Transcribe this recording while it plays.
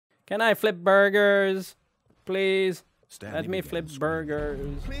Can I flip burgers? Please. Stanley Let me began flip screaming.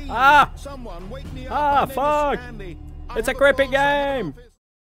 burgers. Please, Ah! someone wake me up. Ah, My name is fuck! Stanley. It's a I'm creepy at the head game! office.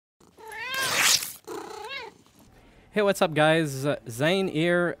 Hey, what's up guys? Zane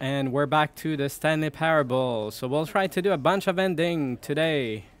here, and we're back to the Stanley Parable. So we'll try to do a bunch of ending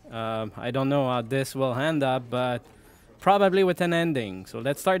today. I don't know how this will end up, but probably with an ending. So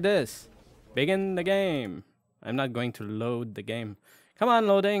let's start this. Begin the game. I'm not going to load the game. Come on,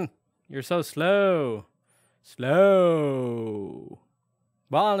 loading. You're so slow. Slow.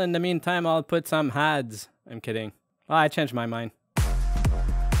 Well, in the meantime, I'll put some ads. I'm kidding. Oh, I changed my mind.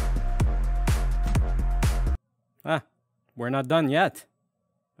 Ah, we're not done yet.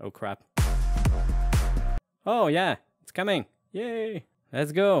 Oh, crap. Oh, yeah, it's coming. Yay.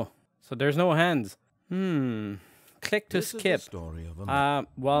 Let's go. So there's no hands. Click to skip.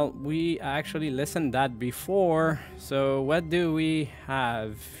 Well, we actually listened that before. So what do we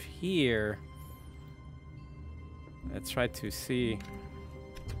have here? Let's try to see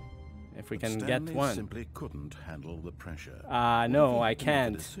if we can get one. Simply couldn't handle the pressure. No, I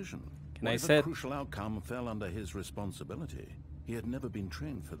can't. Can I sit? The crucial outcome fell under his responsibility. He had never been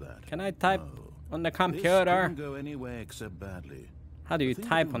trained for that. Can I type on the This computer? couldn't go anywhere except badly. How do you The thing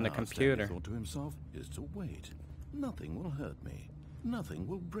type to on the now, computer? Stanley thought to himself, is to wait. Nothing will hurt me. Nothing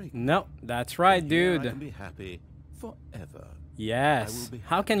will break me. No, that's right, And here I dude. can be happy forever. Yes. be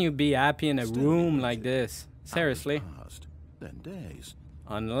How can you be happy in a Stanley room waited. like this? Seriously? Hours passed, then days.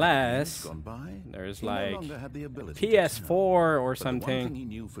 Unless Gone by, there's he no like longer had the ability to PS4 tell. or But the one thing something. he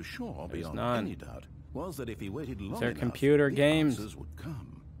knew for sure, There's beyond none. any doubt, was that if he waited long there enough, computer the games? answers would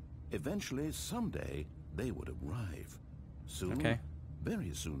come. Eventually, someday, they would arrive. Soon, Okay.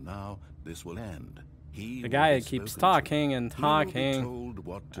 very soon now, this will end. He The will guy be keeps spoken talking to. and He will be talking. told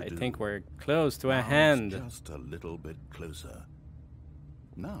what to I do. think we're close to a Now it's hand. just a little bit closer.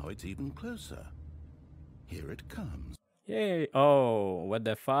 Now it's even closer. Here it comes. Yay. Oh, what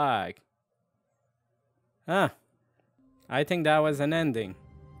the fuck? Ah. I think that was an ending.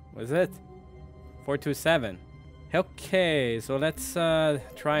 Was it? 427. Okay, so let's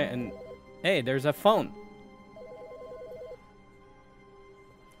try and... Hey, there's a phone.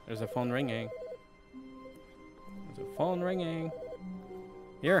 There's a phone ringing. There's a phone ringing.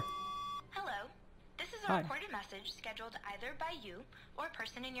 Here. Hello. This is a Hi. recorded message scheduled either by you or a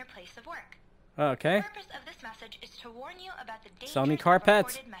person in your place of work. Okay. The purpose of this message is to warn you about the dangers Sell me of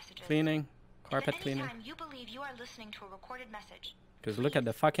carpets. recorded messages. Cleaning. If Carpet at any cleaning. time you believe you are listening to a recorded message, Because look at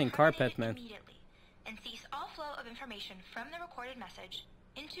the please fucking terminate carpet, it man. immediately and cease all flow of information from the recorded message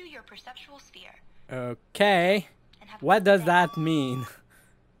into your perceptual sphere. Okay. And have a What good does day. that mean?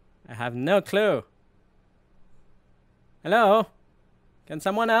 I have no clue. Hello? Can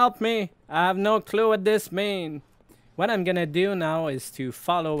someone help me? I have no clue what this means. What I'm gonna do now is to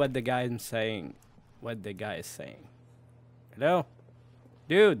follow what the guy is saying. What the guy is saying. Hello?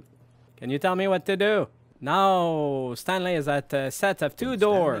 Dude, can you tell me what to do? Now, Stanley is at a set of two When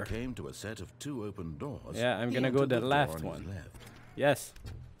doors. Stanley came to a set of two open doors. Yeah, I'm he gonna go entered the door left on his one. left. Yes.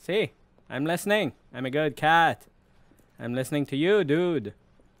 See? I'm listening. I'm a good cat. I'm listening to you, dude.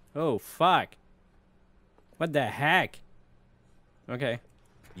 Oh, fuck. What the heck? Okay.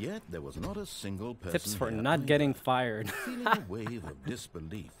 Yet there was not a single person. Tips for here not either. getting fired. Feeling a wave of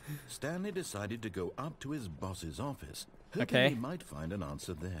disbelief, Stanley decided to go up to his boss's office, hoping Okay. he might find an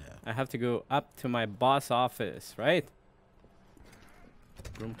answer there. I have to go up to my boss office, right?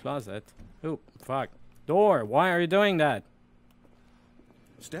 Room closet. Oh, fuck. Door, why are you doing that?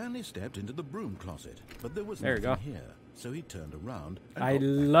 Stanley stepped into the broom closet, but there was There you nothing here, so he turned around and I got back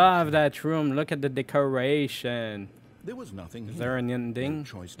love inside. that room. Look at the decoration. There was nothing Is here. there an ending No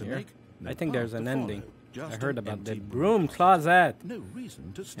choice to here? make, no I think path there's to an follow, ending. just I heard an about the empty broom closet. No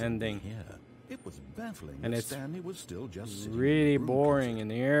reason to still ending. be here. It was baffling And that it's Stanley was still just sitting Really in the broom boring closet. in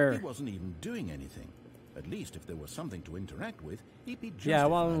He here. wasn't even doing anything. At least if there was something to interact with, he'd be Yeah,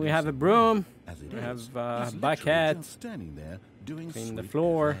 well, justified we in have a some way. broom. As it We is, have he's a literally bucket. just standing there doing Clean the sweet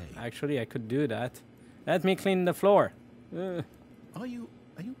floor. play. Actually, I could do that. Let me clean the floor. Are you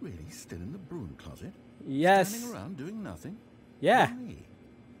really still in the broom closet? Yes. Standing around doing nothing? Yeah. Why?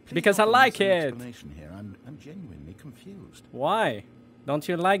 Please Because I offer me like some it. Explanation here. I'm genuinely confused. Why? Don't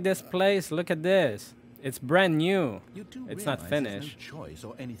you like this place? Look at this. It's brand new. You do It's not realize finished. There's no choice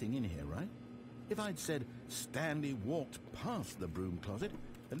or anything in here, right? If I'd said Stanley walked past the broom closet,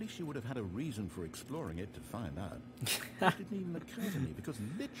 at least you would have had a reason for exploring it to find out. That didn't even occur to me because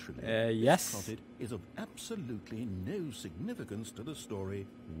literally yes. this closet is of absolutely no significance to the story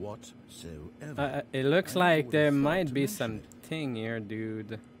whatsoever. It looks I never like would there have thought might to be mention it. something here,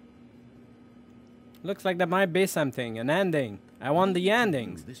 dude. Looks like there might be something, an ending. I want the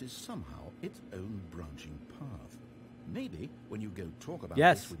endings. This is somehow its own branching path. Maybe when you go talk about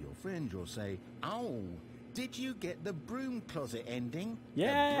Yes. this with your friend, you'll say, "Oh, did you get the broom closet ending? Yay.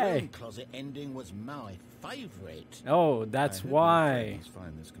 The broom closet ending was my favorite." Oh, that's I hope your why. friends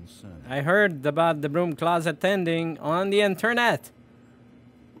find this concerning. I heard about the broom closet ending on the internet.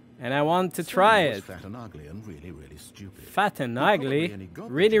 And I want to try Stanley was it. fat and ugly and really, really stupid. Fat and He probably ugly? only got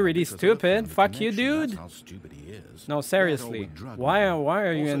the Really, job really because of the stupid? family Fuck you, connection. That's dude. how stupid he is. No, That or seriously. with drug Why dealing.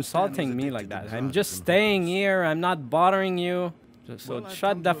 are you Also, insulting Stanley's me addicted like to that? drugs I'm just and staying hobbies. here. I'm not bothering you. So Well, I've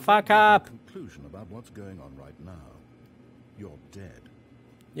shut come the to a fuck very up. conclusion about what's going on right now. You're dead.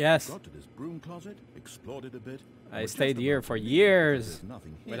 Yes. Got to this broom closet, explored it a bit. I and were stayed just here about for to leave years because there's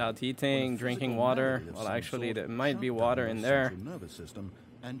nothing here without when eating, a drinking physical water. malady of Well, some actually, sort there might be shut water down in your there. central nervous system,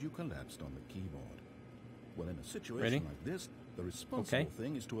 and you collapsed on the keyboard. Well, in a situation Ready? like this, the responsible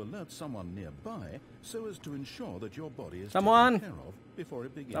thing is to alert someone nearby so as to ensure that your body is Someone! taken care of before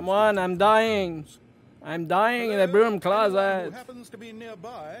it begins. Someone, to I'm take dying. controls. I'm dying in the Hello? broom Anyone closet. who happens to be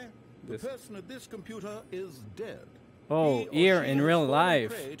nearby, the This- person at this computer is dead. Oh, He or here she in has real fallen life.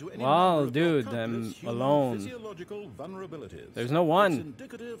 prey to any Well, number of your dude, I'm countless human alone. physiological vulnerabilities. There's no It's one.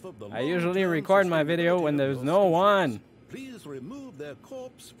 indicative of the I usually long-term record my video when sustainability of there's your no species. one. Please remove their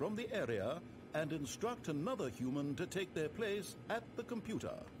corpse from the area and instruct another human to take their place at the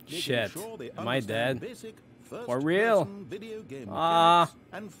computer. making Shit. sure they Am I understand dead? basic For real? first-person video game Ah. mechanics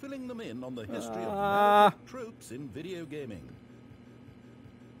and filling them in on the history of Ah. narrative tropes in video gaming,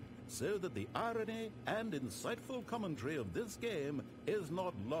 so that the irony and insightful commentary of this game is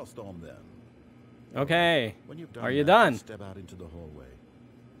not lost on them. Okay. When you've done Are you that, done? step out into the hallway.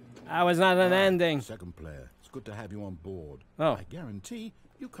 I was not an ending. Second player, it's good to have you on board. Oh. I guarantee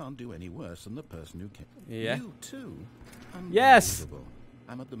you can't do any worse than the person who came. Yeah. You too. Yes. Unbelievable.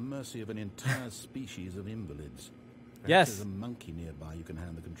 I'm at the mercy of an entire species of invalids. Perhaps Yes. There's a monkey nearby you can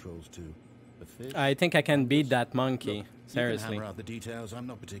hand the controls to. A fish. I think I can beat that monkey. Look, Seriously. You can hammer out the details. I'm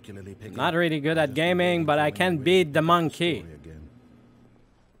not particularly picky. Not really good I'm at just gaming, waiting but for I when can you're ready beat to the pick up monkey. story again.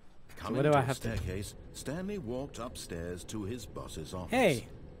 So Coming what do to I the have to- staircase, Stanley walked upstairs to his boss's office. Hey.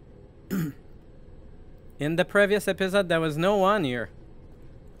 In the previous episode, there was no one here.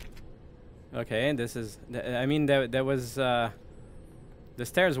 Okay, this is... I mean, there was... the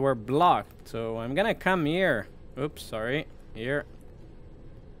stairs were blocked, so I'm gonna come here. Oops, sorry. Here.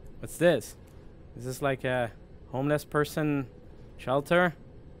 What's this? Is this like a homeless person shelter?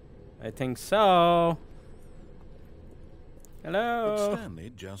 I think so. But Hello?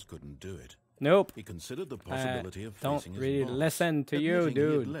 Stanley just couldn't do it. Nope. He considered the possibility of Don't facing his really boss, listen to you, admitting he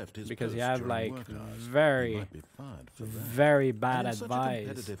had dude, left his because you post have during like work hours. He very, might be fired for that. very bad And in such a advice.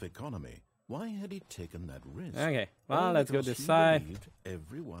 competitive economy, why had he taken that risk? Okay, well, All let's go because this he side. believed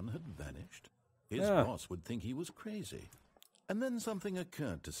everyone had vanished. His Yeah. boss would think he was crazy. And then something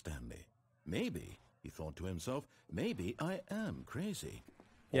occurred to Stanley. Maybe, he thought to himself, maybe I am crazy.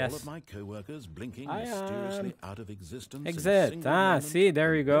 Yes. All of my co-workers blinking I mysteriously am. out of existence. in a Exit. single Ah, moment see, there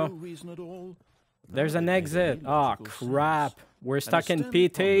for you go. No reason at all. There's None an of it made exit. any Oh, logical crap. sense. We're And stuck as in Stanley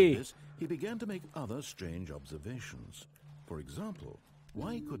pondered PT. this, he began to make other strange observations. For example,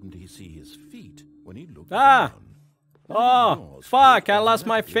 why couldn't he see his feet when he looked Ah! down? Oh, Doors fuck, closed I lost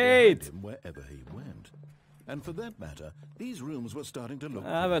my automatically behind feet. him wherever he went. And for that matter, these rooms were starting to look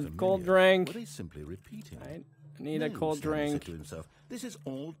I have pretty a cold familiar. drink. Were they simply repeating? I need a No, cold Stanley drink. said to himself, this is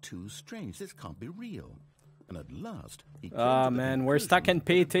all too strange. This can't be real. And at last, he came Ah, to the man, we're stuck in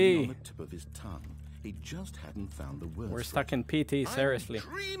conclusion that had been PT. on the tip of his tongue. He just hadn't found the words. We're for stuck it. in PT, seriously. I'm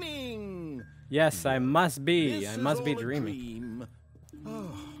dreaming. Yes, I must be. This I is must be all a dreaming. dream.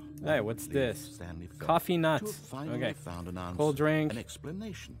 Oh, Hey, what's relieved this? Stanley felt Coffee to nuts. have finally Okay. found an answer, Cold drink. an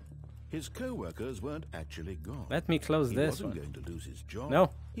explanation. His co-workers weren't actually gone. Let me close He this wasn't one. going to lose his job.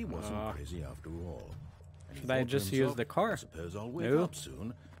 No. He wasn't Ah. crazy after all. And he Should I thought to just use himself, the car? I suppose I'll wake No. up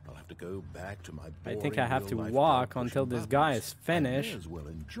soon. I'll have to go back to my I think boring I have to real-life walk job until pushing this guy buttons. is I finished. may as well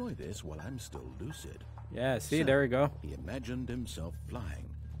enjoy this while I'm still lucid. Yeah, see, So, there we go. He imagined himself flying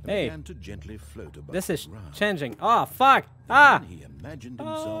and Hey. began to gently float above This is the ground. changing. Oh, fuck. Ah! Then he imagined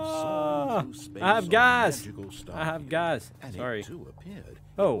himself Ah! soaring through space I have on a gas. magical star I have field. gas. And Sorry. it too appeared.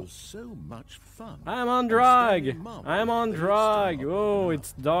 Oh. It was so much fun. I'm on And drug. Stanley marveled I'm on that he'd drug. still not Oh, woken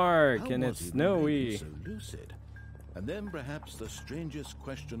it's up. dark How and was it's he that made snowy. him so lucid? And then perhaps the strangest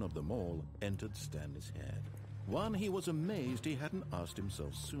question of them all entered Stanley's head. One he was amazed he hadn't asked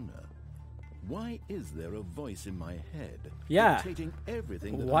himself sooner. Why is there a voice in my head Yeah. dictating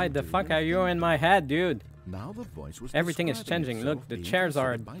everything that Why I'm the doing fuck and are you in thinking? my head, dude? Now the voice was Everything is describing changing. itself Look, the being chairs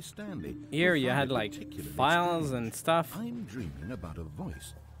are considered by Stanley, who Here you found had it like particularly files strange. and stuff. I'm dreaming about a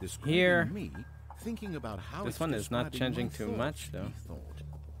voice describing Here. me thinking about how This it's one is not describing changing my too thoughts, much, though. he thought.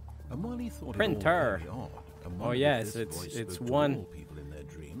 And while he thought Printer. it all very odd, and Oh, wondered yes, if this voice it's spoke to one. all people in their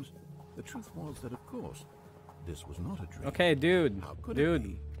dreams, the truth was that, of course, this was not a dream. Okay, dude. How could it Dude,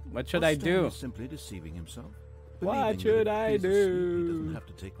 be? what should Was I Stanley do? simply deceiving himself? What Believing that should if I he's asleep, he do? doesn't have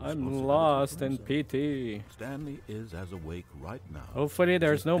to take I'm responsibility lost for in himself. PT. Stanley is as awake right now. Hopefully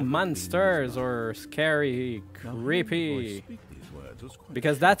there's as no ever been in his monsters life. or scary, Now, hearing the voice creepy. speak these words was quite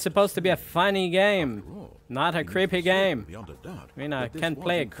Because strange. that's supposed to be a funny game, After all, not a he knew creepy for certain, game. beyond a doubt, I mean, I that this can was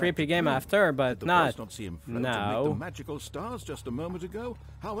play a in fact creepy game dream. after, Did but the not voice not see him float and make now. the magical stars just a moment ago?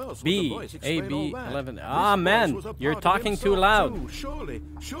 How else would B, the voice A, explain B, all that? 11. This Ah, voice man, was a you're part of talking too himself, loud. too. Surely.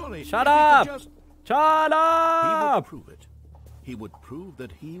 Shut if he up! could just- Shut He would up! prove it. He would prove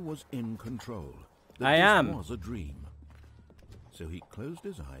that he was in control. That I this am. was a dream. So he closed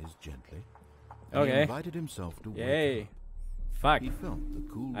his eyes gently. And he Okay. invited himself to wake Yay. up. Fuck. He felt the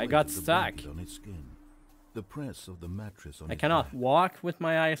cool I weight got of the stuck. blanket on his skin, the press of the mattress on I his cannot back, walk with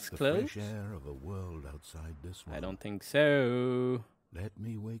my eyes the closed? fresh air of a world outside this one. I don't think so. Let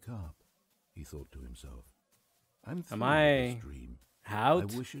me wake up, he thought to himself. I'm through Am with I this dream.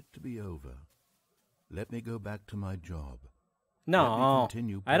 out? I wish it to be over. Let me go back to my job. No,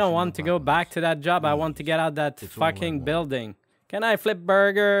 continue I don't pushing want the to go back buttons. to that job. I want to Please. get out that It's all I fucking want. building. Can I flip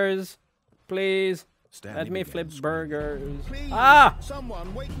burgers? Please. Stanley Let me began flip screaming. burgers. Please, Ah!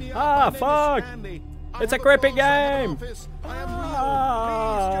 someone wake me up. Ah, My name is fuck! Stanley. It's I'm a creepy boss. I have an game. office. I am real.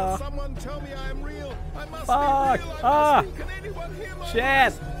 Ah. Please, just someone tell me I am real. I must Fuck. be real. I Ah. must be. Can anyone hear my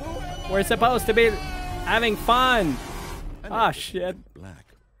Shit. voice? Who am We're I? supposed to be having fun. And Ah, it shit. went black.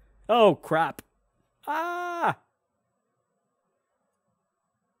 Oh, crap. Ah.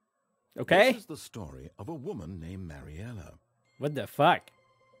 Okay. This is the story of a woman named Mariella. What the fuck?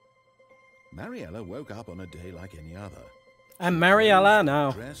 Mariella woke up on a day like any other. I'm Mariella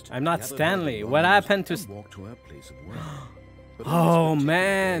now. Dressed, I'm not gathered her Stanley. What belongings, happened to... and walked to her place of work. But on Oh, this particular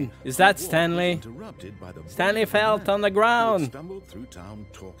man. day, Is her that walk was Stanley? interrupted by the Stanley voice of a fell man on the who had ground. stumbled through town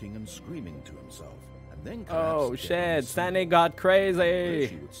talking and screaming to himself. And then Oh, collapsed dead on shit. his Stanley seat, got where crazy.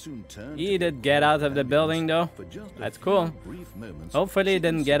 she would soon turn He to did the get out of the ambulance building, though. for just a That's few cool. brief moments. Hopefully he She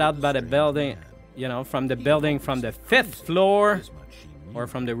didn't get considered out by the strange building, man. you know, from the He building always from the felt 5th floor this much she knew. or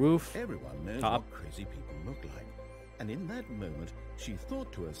from the roof. Everyone knows top. what crazy people look like. And in that moment, she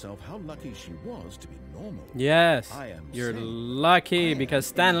thought to herself how lucky she was to be normal. Yes, I am you're Zane. I lucky am because in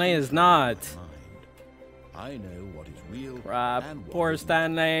Stanley is control of my not. mind. I know what is real Crap, and what poor isn't.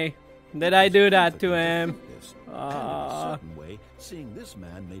 Stanley. Did It I was do that comforting to to him? think this, and in Ah. a certain way, seeing this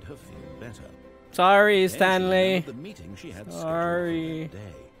man made her feel better. Sorry, Then she Stanley. remembered the meeting she had scheduled for Sorry. that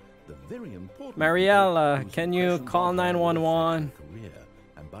day. The very important Mariella, people whose can you impressions call on her would affect 911? her career,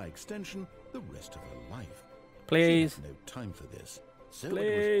 and by extension, the rest of her life. Please. She had no time for this. So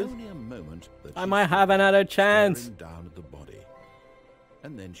Please. it was only a moment that I she might stood have another there, chance. staring down at the body.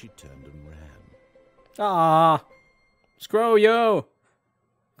 And then she turned and ran. Ah, screw you.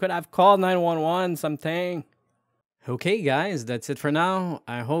 Could have called 911 something. Okay, guys, that's it for now.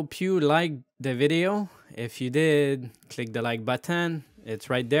 I hope you liked the video. If you did, click the like button. It's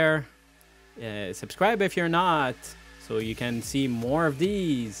right there. Subscribe if you're not, so you can see more of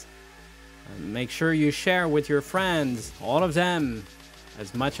these. Make sure you share with your friends, all of them,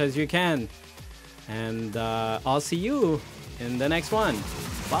 as much as you can. And I'll see you in the next one.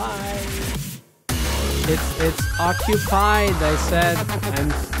 Bye. It's occupied. I said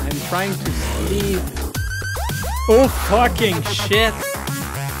I'm trying to sleep. Oh fucking shit!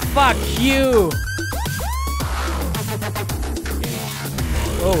 Fuck you!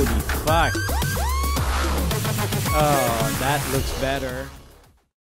 Holy fuck! Oh, that looks better.